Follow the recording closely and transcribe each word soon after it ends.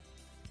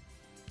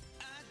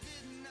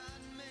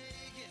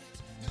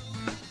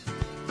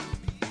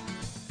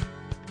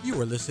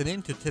You are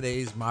listening to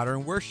today's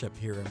Modern Worship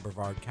here in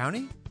Brevard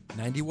County,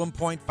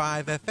 91.5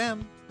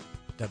 FM,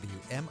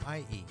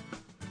 WMIE.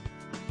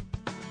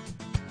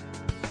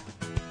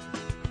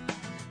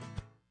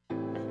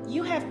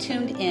 You have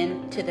tuned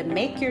in to the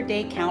Make Your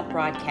Day Count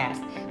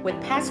broadcast with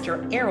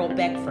Pastor Errol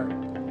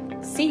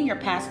Beckford, Senior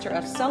Pastor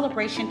of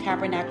Celebration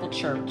Tabernacle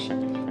Church,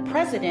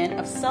 President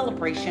of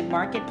Celebration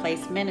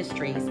Marketplace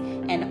Ministries,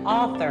 and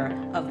author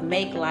of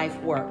Make Life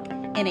Work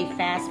in a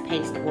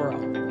Fast-Paced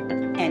World.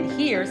 And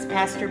here's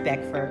Pastor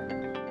Beckford.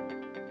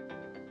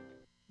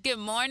 Good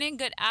morning,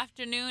 good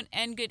afternoon,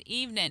 and good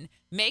evening.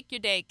 Make your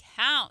day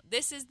count.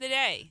 This is the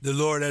day the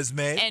Lord has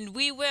made, and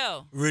we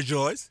will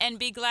rejoice and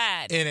be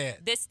glad in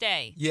it. This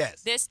day.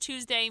 Yes. This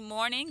Tuesday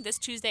morning, this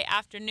Tuesday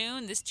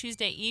afternoon, this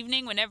Tuesday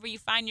evening, whenever you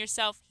find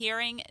yourself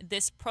hearing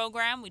this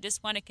program, we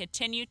just want to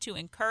continue to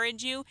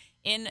encourage you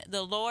in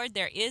the Lord.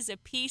 There is a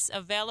peace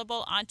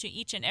available unto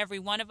each and every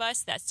one of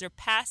us that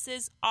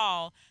surpasses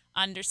all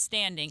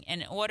understanding.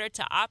 And in order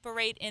to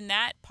operate in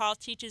that, Paul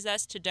teaches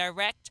us to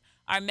direct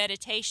our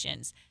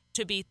meditations,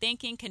 to be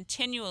thinking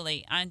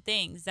continually on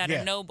things that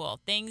are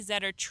noble, things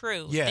that are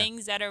true,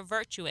 things that are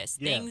virtuous,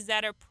 things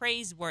that are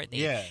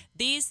praiseworthy.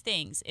 These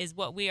things is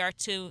what we are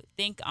to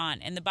think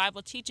on. And the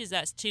Bible teaches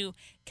us to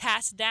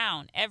cast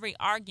down every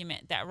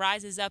argument that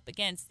rises up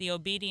against the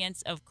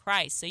obedience of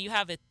Christ. So you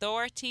have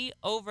authority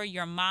over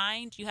your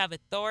mind. You have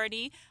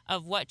authority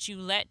of what you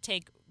let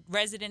take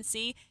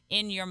residency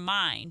in your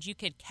mind. You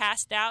could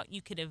cast out,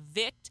 you could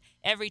evict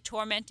every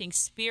tormenting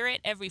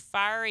spirit, every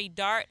fiery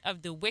dart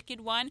of the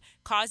wicked one,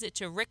 cause it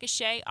to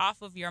ricochet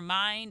off of your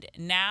mind.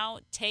 Now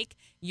take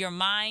your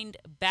mind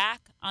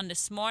back on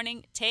this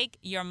morning. Take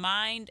your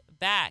mind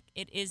back.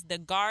 It is the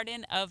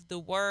garden of the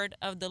word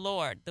of the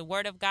Lord. The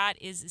word of God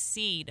is a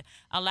seed.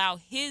 Allow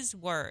his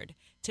word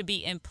to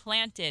be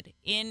implanted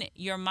in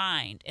your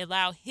mind.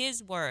 Allow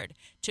his word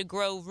to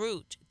grow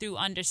root through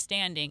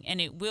understanding,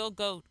 and it will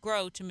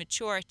grow to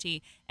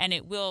maturity, and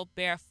it will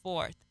bear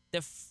forth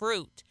the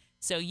fruit.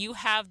 So you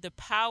have the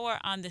power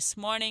on this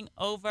morning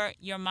over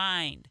your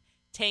mind.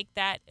 Take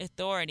that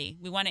authority.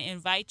 We want to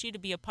invite you to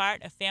be a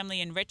part of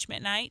Family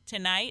Enrichment Night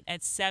tonight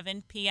at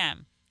 7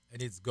 p.m.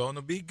 And it's going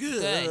to be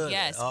good. Good,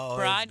 yes.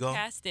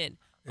 Broadcasted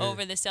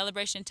over the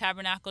Celebration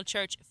Tabernacle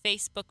Church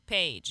Facebook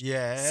page.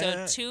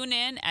 So tune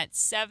in at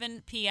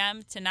 7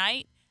 p.m.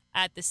 tonight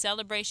at the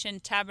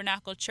Celebration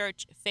Tabernacle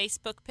Church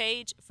Facebook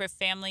page for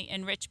Family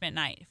Enrichment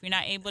Night. If you're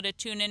not able to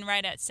tune in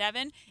right at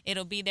 7,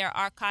 it'll be there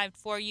archived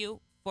for you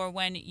for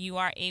when you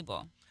are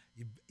able.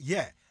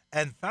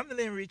 And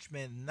Family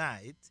Enrichment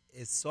Night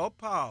is so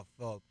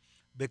powerful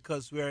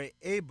because we're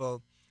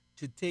able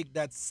to take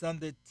that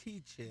Sunday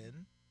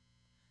teaching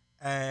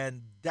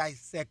and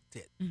dissect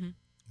it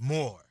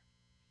more.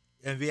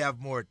 And we have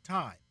more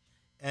time.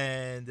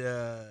 And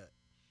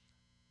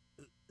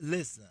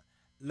listen,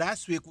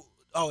 last week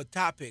our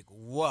topic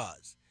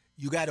was,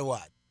 you got to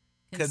what?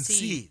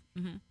 Conceive.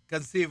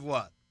 Conceive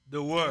what?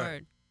 The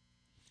word.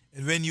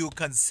 And when you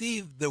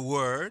conceive the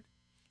word,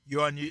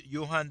 you're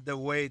on the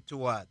way to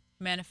what?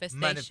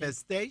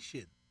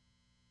 Manifestation.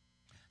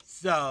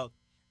 So,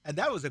 and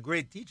that was a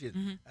great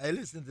teaching. I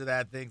listened to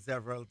that thing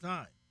several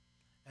times.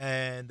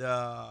 And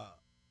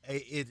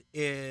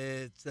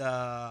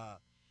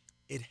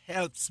it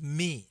helps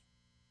me.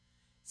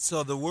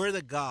 So the word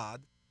of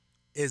God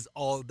is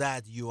all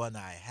that you and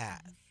I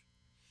have.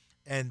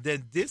 And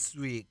then this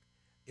week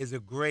is a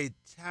great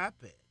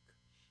topic.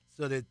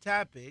 So the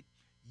topic,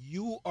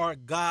 you are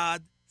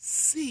God's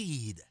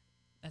seed.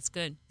 That's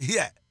good.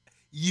 Yeah.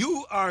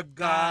 You are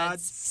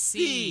God's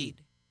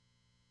seed.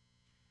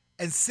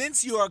 And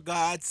since you are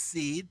God's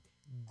seed,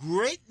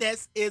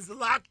 greatness is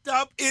locked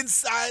up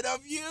inside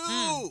of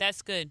you.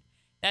 That's good.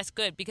 That's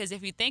good, because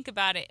if you think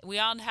about it, we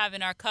all have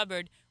in our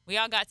cupboard, we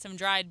all got some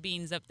dried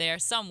beans up there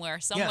somewhere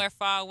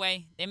far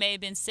away. They may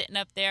have been sitting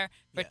up there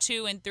for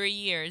 2 and 3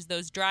 years,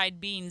 those dried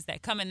beans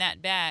that come in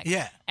that bag.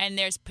 And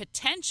there's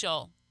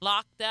potential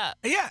locked up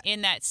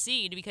in that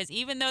seed, because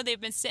even though they've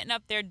been sitting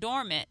up there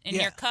dormant in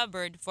your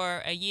cupboard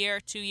for a year,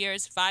 2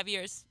 years, 5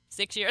 years,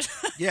 6 years,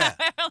 however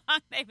long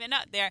they've been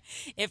up there,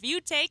 if you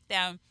take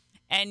them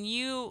and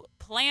you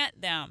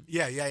plant them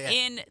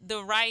in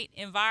the right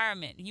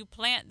environment, you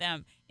plant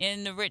them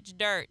in the rich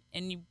dirt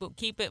and you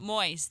keep it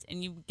moist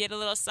and you get a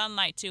little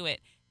sunlight to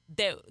it,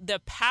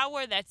 the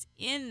power that's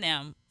in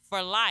them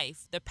for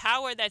life, the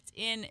power that's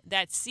in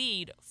that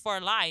seed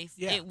for life,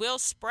 it will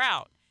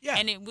sprout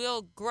and it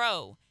will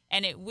grow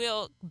and it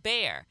will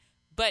bear.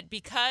 But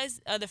because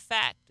of the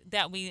fact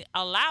that we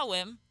allow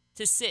him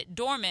to sit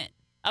dormant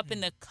up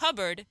in the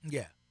cupboard,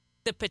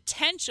 the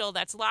potential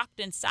that's locked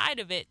inside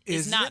of it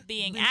is not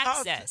being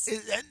accessed.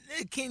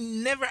 It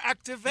can never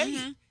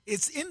activate.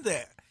 It's in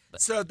there.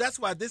 So that's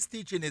why this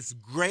teaching is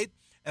great.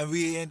 And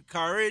we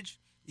encourage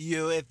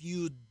you, if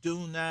you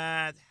do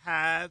not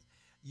have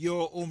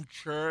your own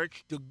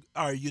church,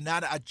 or you're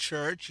not at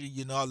church,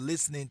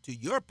 listening to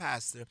your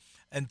pastor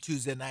on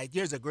Tuesday night,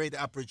 here's a great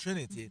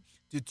opportunity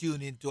to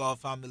tune into our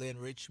Family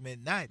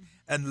Enrichment Night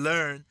and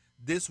learn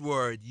this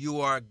word.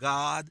 You are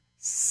God's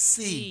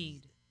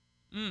seed.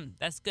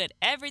 That's good.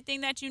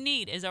 Everything that you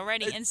need is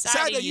already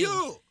inside of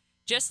you.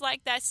 Just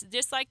like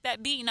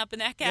that beating up in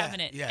that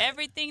cabinet. Yeah.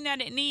 Everything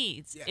that it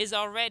needs is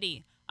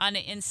already on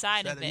the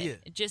inside of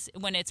it. Just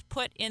when it's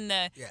put in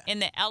the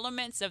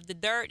elements of the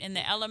dirt, in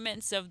the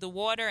elements of the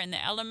water, in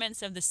the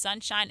elements of the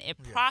sunshine,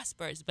 it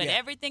prospers. But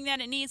everything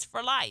that it needs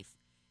for life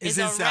is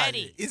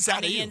already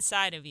on the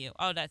inside of you.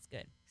 Oh, that's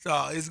good.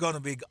 So it's going to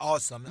be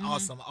awesome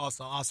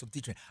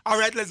teaching. All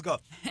right, let's go.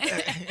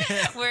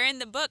 We're in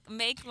the book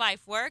Make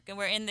Life Work, and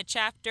we're in the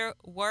chapter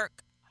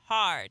Work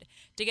Hard.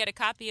 To get a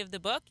copy of the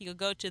book, you'll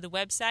go to the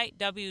website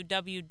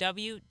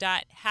www.how,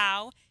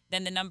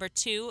 then the number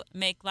 2,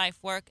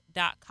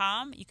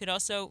 makelifework.com. You could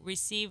also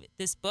receive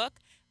this book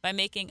by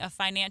making a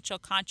financial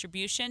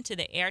contribution to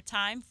the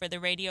airtime for the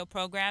radio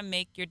program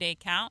Make Your Day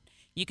Count.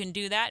 You can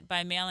do that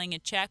by mailing a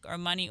check or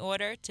money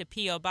order to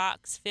P.O.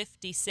 Box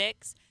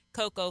 56,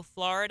 Cocoa,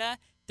 Florida,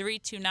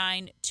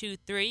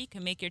 32923. You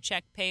can make your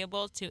check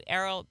payable to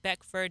Errol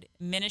Beckford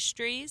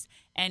Ministries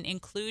and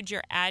include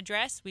your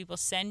address. We will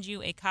send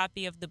you a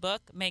copy of the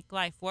book, Make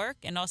Life Work,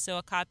 and also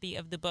a copy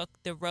of the book,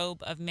 The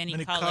Robe of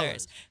Many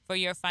Colors, for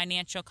your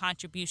financial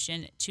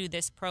contribution to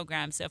this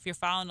program. So if you're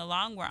following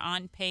along, we're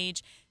on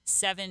page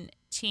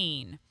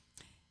 17,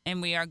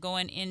 and we are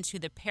going into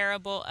the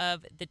parable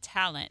of the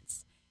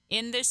talents.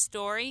 In this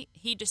story,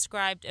 he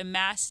described a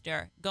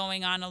master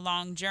going on a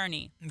long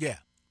journey. Yeah.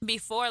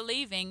 Before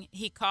leaving,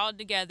 he called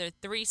together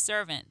 3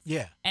 servants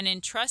and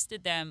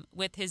entrusted them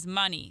with his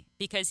money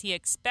because he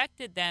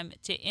expected them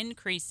to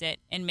increase it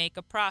and make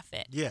a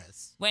profit.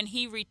 Yes. When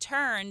he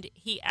returned,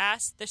 he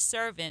asked the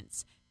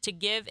servants to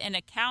give an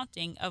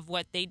accounting of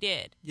what they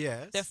did.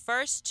 Yes. The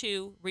first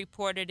 2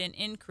 reported an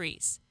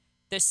increase.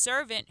 The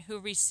servant who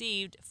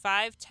received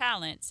 5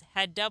 talents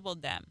had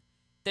doubled them.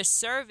 The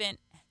servant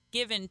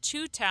given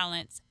 2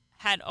 talents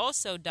had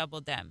also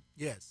doubled them.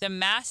 Yes. The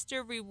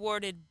master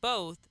rewarded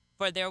both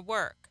for their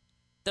work.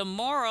 The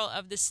moral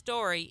of the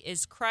story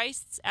is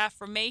Christ's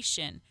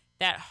affirmation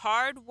that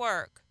hard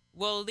work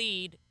will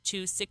lead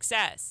to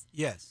success.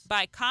 Yes.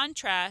 By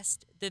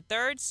contrast, the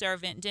third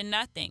servant did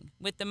nothing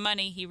with the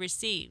money he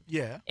received,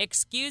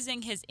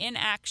 excusing his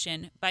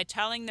inaction by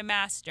telling the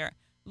master,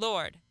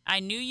 "Lord, I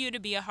knew you to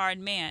be a hard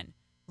man,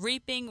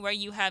 reaping where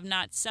you have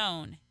not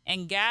sown,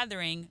 and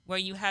gathering where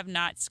you have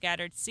not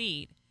scattered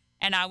seed.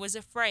 And I was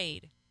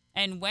afraid,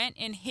 and went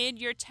and hid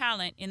your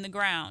talent in the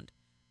ground.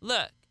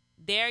 Look,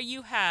 there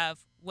you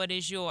have what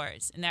is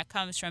yours." And that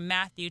comes from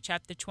Matthew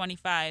chapter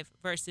 25,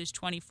 verses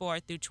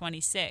 24 through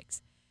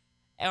 26,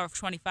 or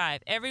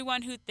 25.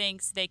 Everyone who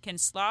thinks they can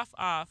slough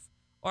off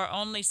or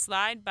only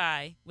slide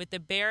by with the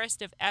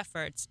barest of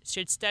efforts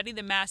should study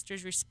the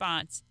master's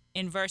response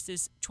in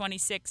verses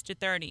 26 to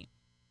 30.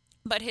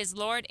 But his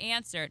Lord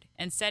answered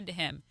and said to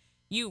him,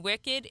 "You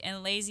wicked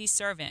and lazy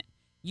servant,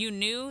 you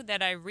knew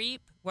that I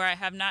reap where I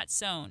have not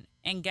sown,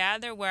 and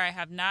gather where I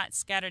have not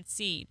scattered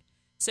seed.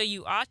 So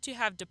you ought to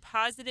have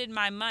deposited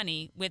my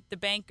money with the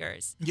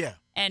bankers. Yeah.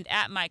 And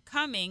at my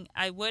coming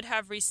I would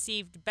have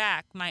received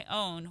back my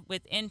own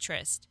with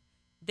interest.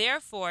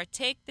 Therefore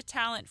take the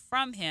talent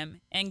from him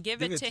and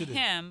give it to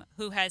him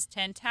who has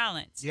 10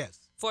 talents.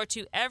 Yes. For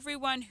to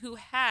everyone who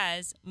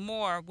has,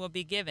 more will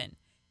be given,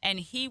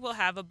 and he will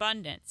have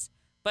abundance.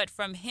 But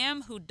from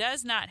him who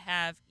does not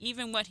have,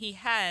 even what he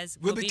has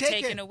will be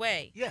taken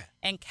away. Yeah.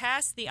 And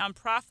cast the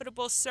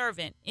unprofitable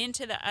servant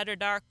into the utter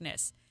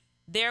darkness.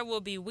 There will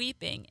be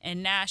weeping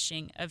and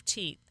gnashing of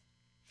teeth."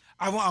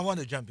 I want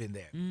to jump in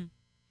there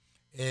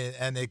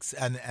and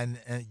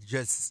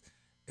just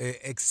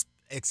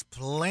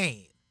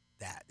explain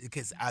that,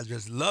 because I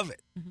just love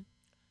it.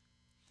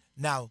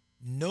 Now,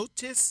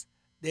 notice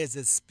there's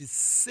a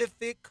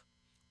specific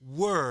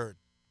word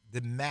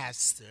the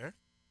master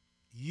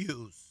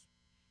used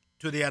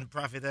to the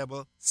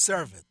unprofitable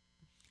servant.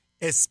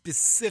 A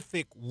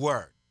specific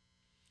word.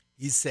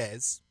 He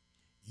says,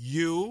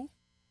 "You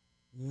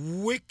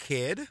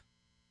wicked."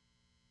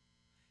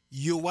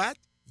 You what?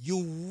 You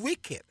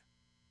wicked.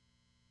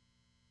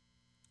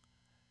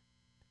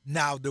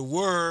 Now, the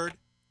word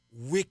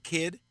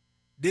wicked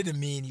didn't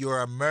mean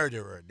you're a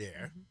murderer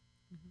there.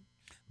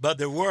 But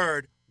the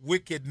word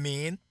wicked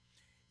mean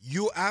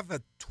you have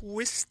a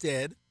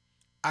twisted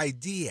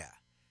idea.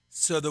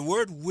 So the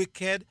word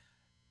wicked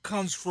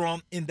comes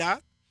from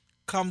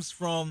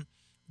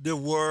the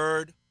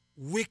word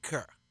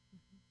wicker.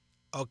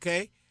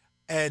 Okay?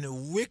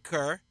 And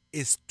wicker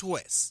is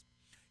twist.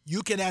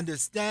 You can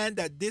understand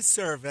that this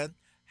servant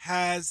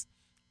has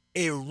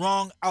a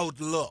wrong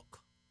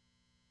outlook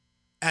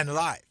on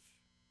life.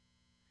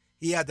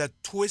 He had a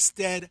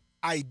twisted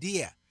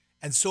idea.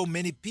 And so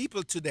many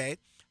people today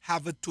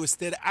have a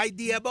twisted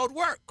idea about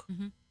work.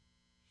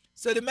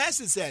 So the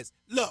master says,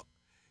 look,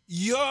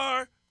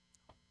 your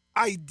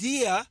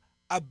idea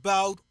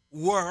about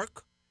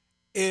work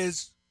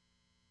is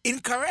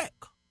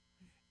incorrect.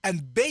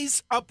 And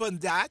based upon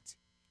that,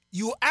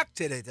 you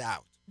acted it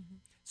out.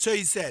 So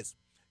he says,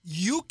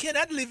 you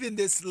cannot live in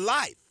this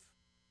life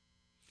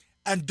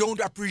and don't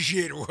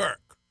appreciate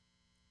work.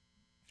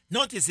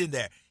 Notice in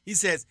there, he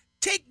says,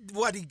 take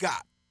what he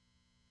got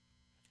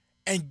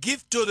and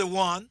give to the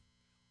one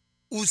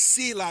who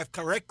see life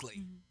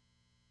correctly,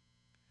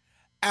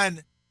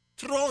 and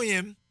throw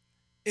him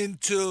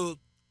into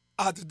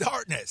utter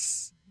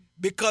darkness,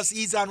 because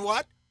he's on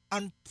what?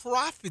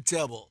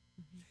 Unprofitable.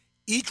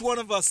 Each one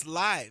of us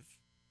life,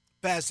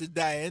 Pastor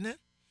Diana,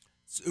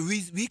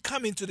 we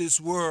come into this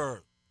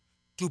world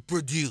to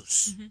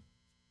produce.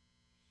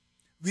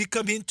 We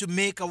come in to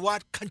make a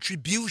what?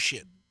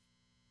 Contribution.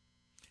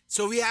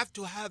 So we have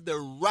to have the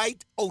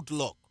right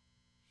outlook.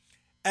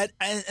 And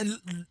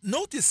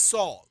notice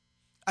Saul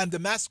on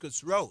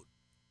Damascus Road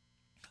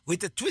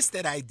with a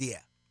twisted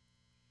idea.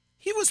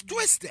 He was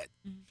twisted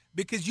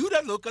because you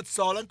don't look at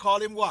Saul and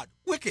call him what?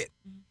 Wicked.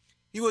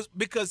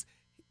 Because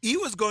he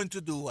was going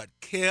to do what?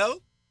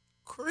 Kill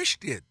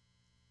Christian.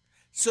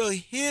 So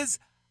his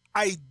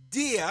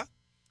idea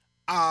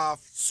of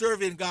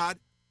serving God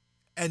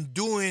and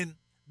doing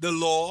the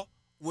law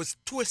was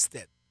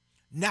twisted.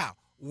 Now,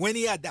 when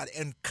he had that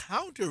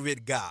encounter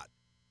with God,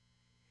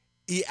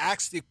 he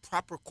asked the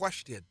proper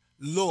question,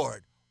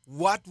 Lord,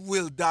 what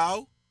will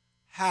thou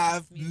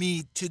have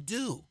me to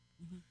do?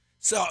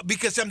 So,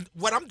 because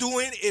what I'm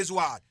doing is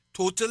what?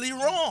 Totally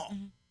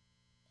wrong.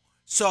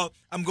 So,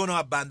 I'm going to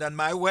abandon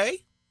my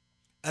way,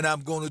 and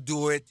I'm going to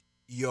do it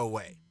your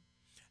way.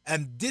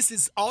 And this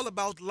is all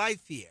about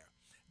life here,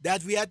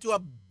 that we have to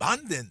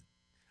abandon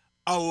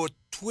our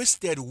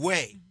twisted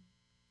way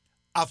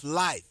of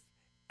life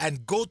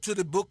and go to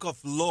the book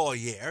of law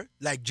here,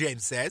 like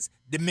James says,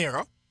 the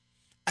mirror,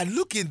 and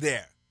look in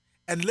there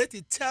and let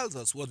it tell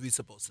us what we're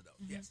supposed to do.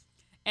 Yes.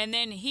 And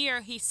then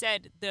here he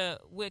said, the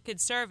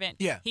wicked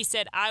servant, he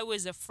said, I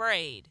was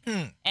afraid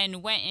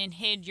and went and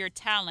hid your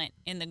talent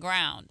in the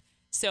ground.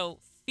 So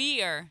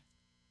fear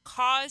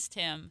caused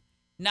him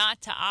not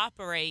to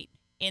operate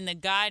in the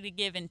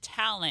God-given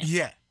talent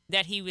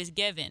that he was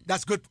given.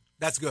 That's good.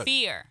 That's good.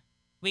 Fear.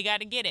 We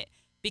got to get it.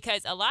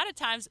 Because a lot of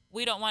times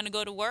we don't want to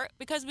go to work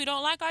because we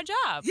don't like our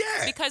job.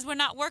 Yeah. Because we're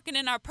not working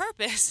in our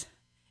purpose.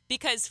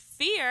 Because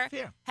fear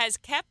has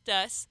kept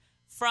us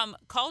from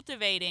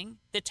cultivating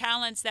the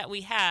talents that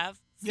we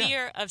have.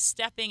 Fear of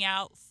stepping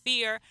out.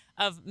 Fear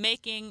of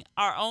making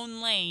our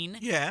own lane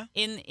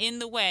in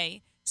the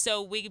way.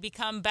 So we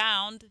become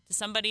bound to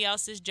somebody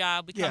else's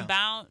job. We become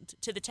bound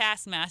to the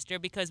taskmaster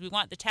because we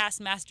want the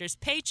taskmaster's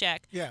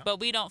paycheck. But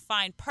we don't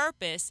find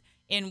purpose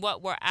in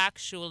what we're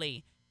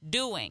actually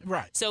doing.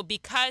 Right. So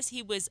because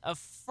he was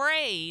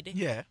afraid,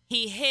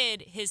 he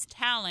hid his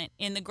talent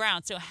in the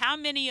ground. So how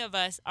many of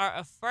us are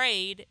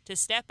afraid to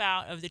step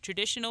out of the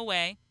traditional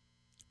way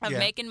of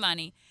making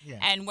money,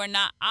 and we're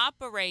not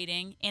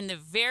operating in the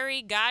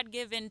very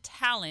God-given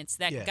talents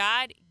that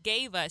God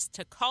gave us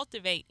to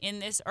cultivate in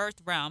this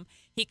earth realm?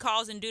 He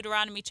calls in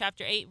Deuteronomy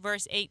chapter 8,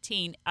 verse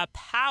 18, a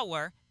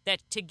power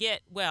that to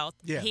get wealth.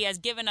 He has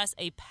given us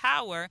a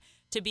power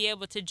to be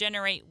able to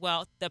generate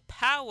wealth. The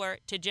power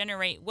to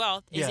generate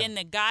wealth is in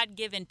the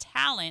God-given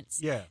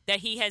talents that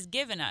he has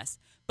given us.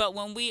 But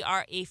when we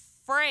are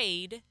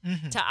afraid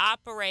to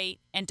operate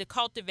and to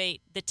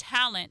cultivate the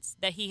talents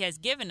that he has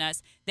given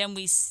us, then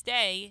we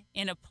stay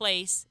in a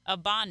place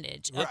of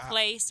bondage, a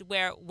place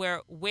where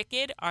we're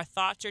wicked, our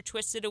thoughts are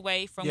twisted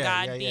away from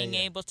God being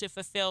able to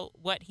fulfill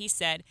what he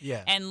said,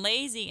 and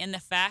lazy in the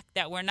fact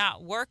that we're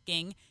not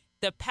working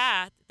the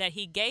path that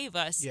he gave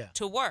us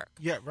to work.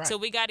 So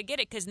we got to get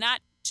it, because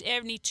not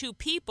any two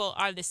people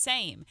are the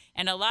same.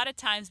 And a lot of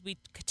times we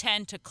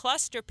tend to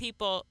cluster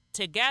people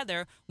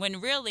together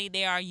when really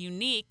they are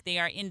unique, they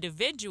are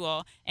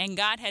individual, and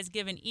God has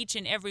given each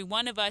and every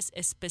one of us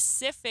a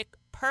specific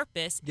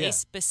purpose, a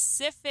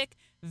specific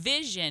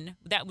vision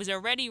that was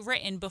already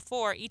written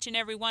before each and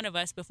every one of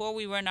us, before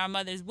we were in our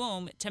mother's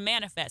womb, to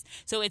manifest.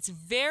 So it's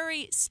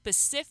very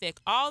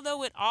specific,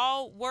 although it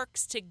all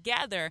works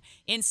together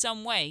in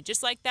some way,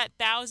 just like that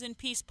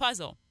 1,000-piece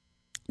puzzle.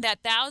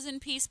 That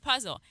 1,000-piece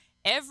puzzle,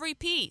 every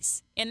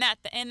piece in that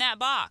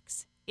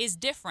box is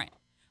different,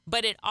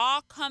 but it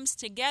all comes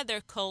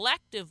together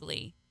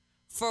collectively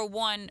for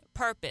one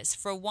purpose,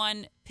 for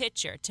one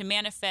picture, to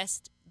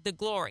manifest the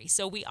glory.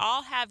 So we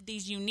all have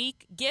these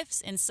unique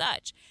gifts and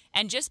such.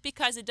 And just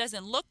because it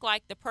doesn't look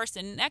like the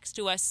person next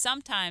to us,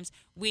 sometimes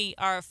we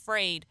are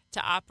afraid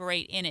to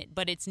operate in it,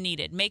 but it's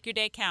needed. Make your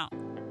day count.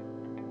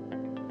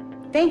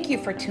 Thank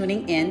you for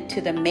tuning in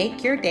to the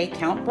Make Your Day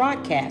Count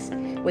broadcast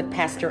with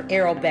Pastor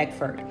Errol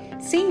Beckford,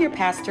 Senior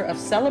Pastor of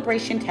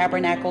Celebration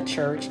Tabernacle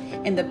Church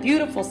in the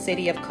beautiful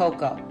city of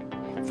Cocoa.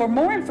 For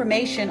more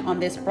information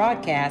on this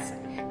broadcast,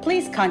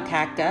 please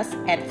contact us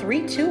at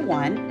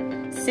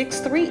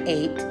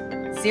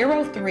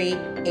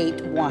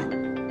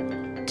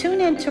 321-638-0381.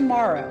 Tune in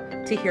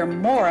tomorrow to hear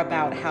more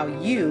about how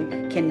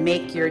you can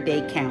make your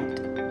day count.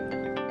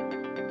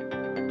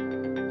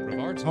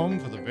 Brevard's home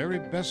for the very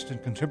best in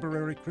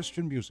contemporary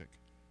Christian music.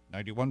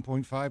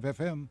 91.5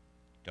 FM,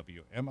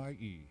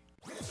 WMIE.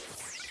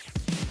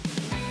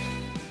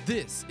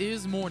 This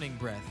is Morning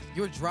Breath,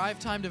 your drive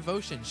time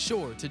devotion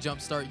sure to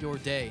jumpstart your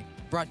day.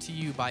 Brought to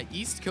you by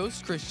East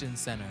Coast Christian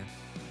Center.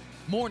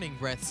 Morning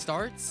Breath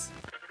starts